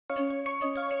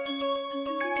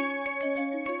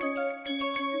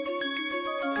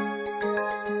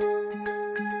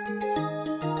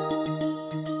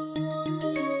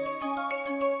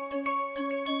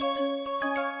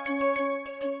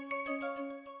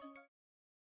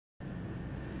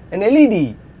An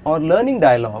LED or learning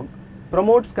dialogue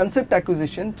promotes concept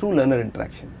acquisition through learner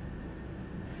interaction.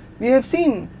 We have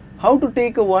seen how to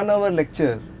take a 1-hour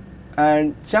lecture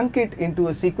and chunk it into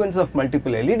a sequence of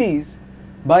multiple LEDs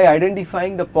by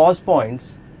identifying the pause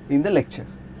points in the lecture.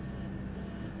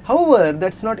 However,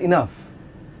 that's not enough.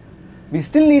 We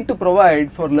still need to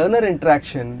provide for learner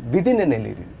interaction within an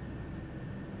LED.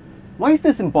 Why is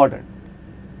this important?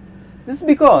 This is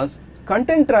because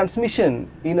content transmission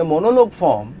in a monologue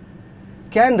form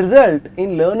can result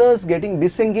in learners getting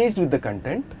disengaged with the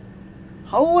content,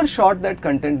 however short that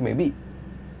content may be.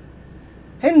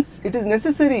 Hence, it is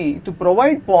necessary to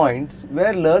provide points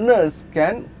where learners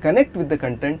can connect with the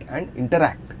content and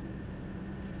interact.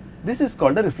 This is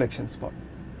called a reflection spot.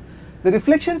 The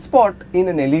reflection spot in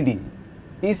an LED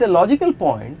is a logical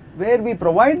point where we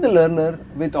provide the learner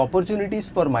with opportunities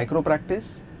for micro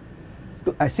practice,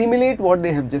 to assimilate what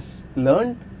they have just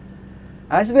learned,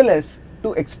 as well as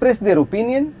to express their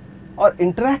opinion or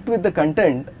interact with the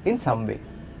content in some way.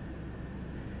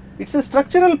 It's a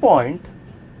structural point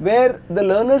where the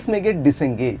learners may get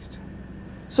disengaged.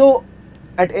 So,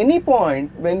 at any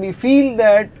point when we feel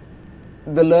that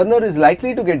the learner is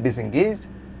likely to get disengaged,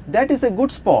 that is a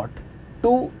good spot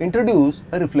to introduce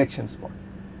a reflection spot.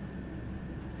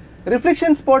 A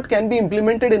reflection spot can be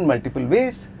implemented in multiple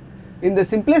ways. In the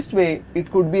simplest way,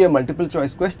 it could be a multiple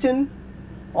choice question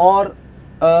or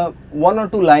a 1 or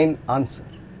 2 line answer.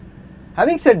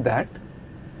 Having said that,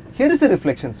 here is a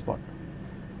reflection spot.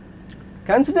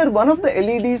 Consider one of the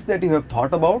LEDs that you have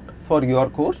thought about for your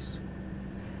course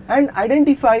and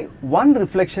identify one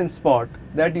reflection spot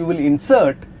that you will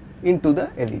insert into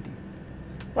the LED.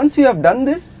 Once you have done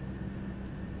this,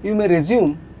 you may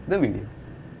resume the video.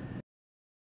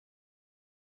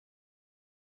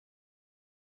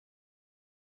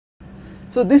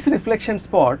 So this reflection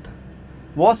spot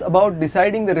was about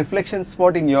deciding the reflection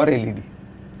spot in your LED.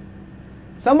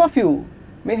 Some of you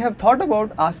may have thought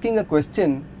about asking a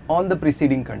question on the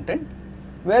preceding content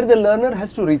where the learner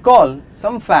has to recall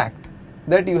some fact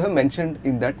that you have mentioned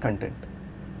in that content.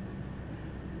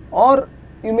 Or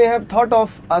you may have thought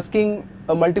of asking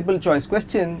a multiple choice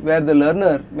question where the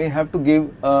learner may have to give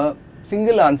a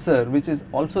single answer which is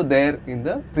also there in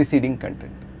the preceding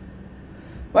content.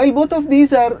 While both of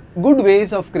these are good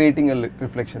ways of creating a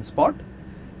reflection spot,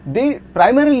 they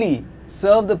primarily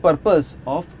serve the purpose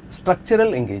of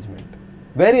structural engagement,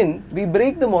 wherein we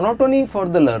break the monotony for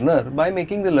the learner by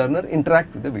making the learner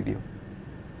interact with the video.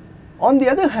 On the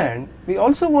other hand, we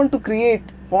also want to create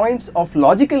points of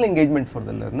logical engagement for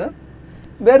the learner,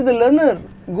 where the learner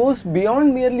goes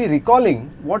beyond merely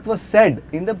recalling what was said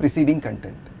in the preceding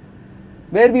content,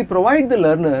 where we provide the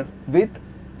learner with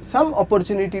some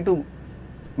opportunity to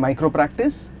micro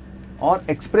practice or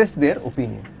express their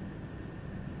opinion.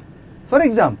 For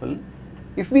example,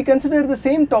 if we consider the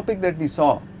same topic that we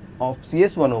saw of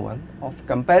CS 101 of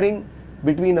comparing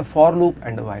between a for loop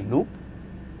and a while loop,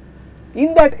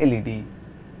 in that LED,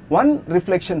 one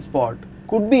reflection spot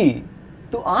could be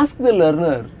to ask the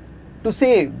learner to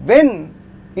say when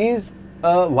is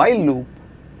a while loop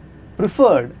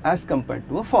preferred as compared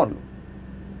to a for loop.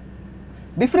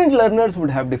 Different learners would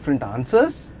have different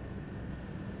answers.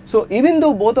 So even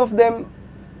though both of them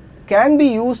can be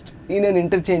used in an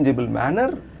interchangeable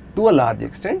manner to a large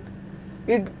extent,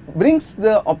 it brings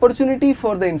the opportunity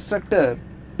for the instructor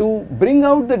to bring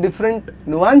out the different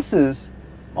nuances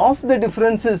of the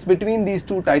differences between these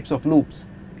two types of loops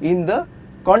in the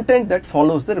content that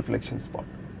follows the reflection spot.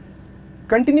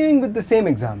 Continuing with the same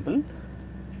example,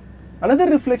 another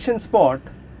reflection spot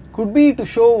could be to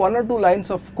show 1 or 2 lines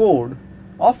of code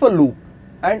of a loop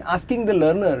and asking the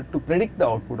learner to predict the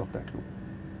output of that loop.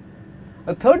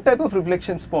 A third type of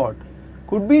reflection spot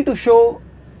could be to show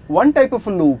one type of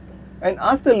a loop and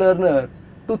ask the learner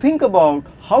to think about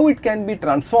how it can be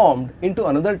transformed into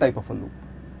another type of a loop.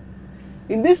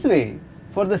 In this way,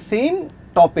 for the same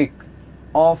topic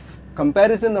of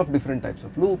comparison of different types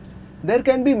of loops, there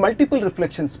can be multiple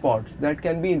reflection spots that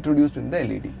can be introduced in the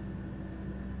LED.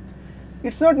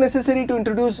 It's not necessary to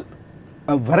introduce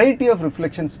a variety of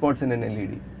reflection spots in an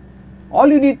LED. All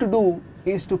you need to do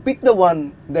is to pick the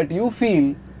one that you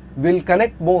feel will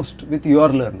connect most with your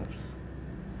learners.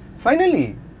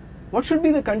 Finally, what should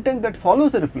be the content that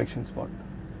follows a reflection spot?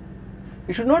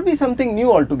 It should not be something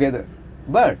new altogether,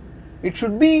 but it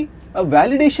should be a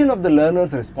validation of the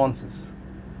learner's responses.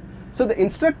 So the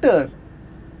instructor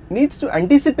needs to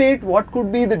anticipate what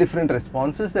could be the different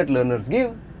responses that learners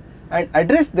give and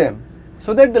address them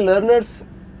so that the learners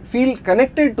feel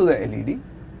connected to the LED.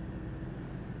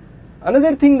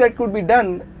 Another thing that could be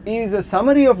done is a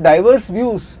summary of diverse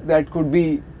views that could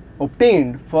be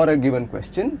obtained for a given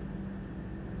question,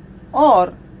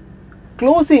 or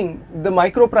closing the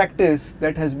micro practice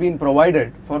that has been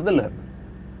provided for the learner.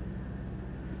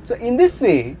 So in this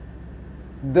way,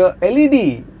 the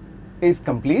LED is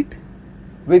complete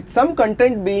with some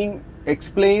content being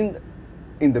explained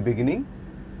in the beginning,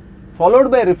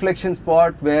 followed by a reflection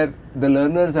spot where the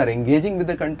learners are engaging with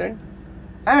the content,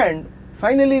 and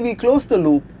finally we close the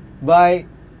loop by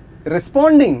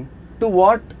responding to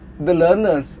what the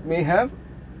learners may have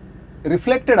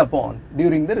reflected upon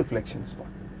during the reflection spot.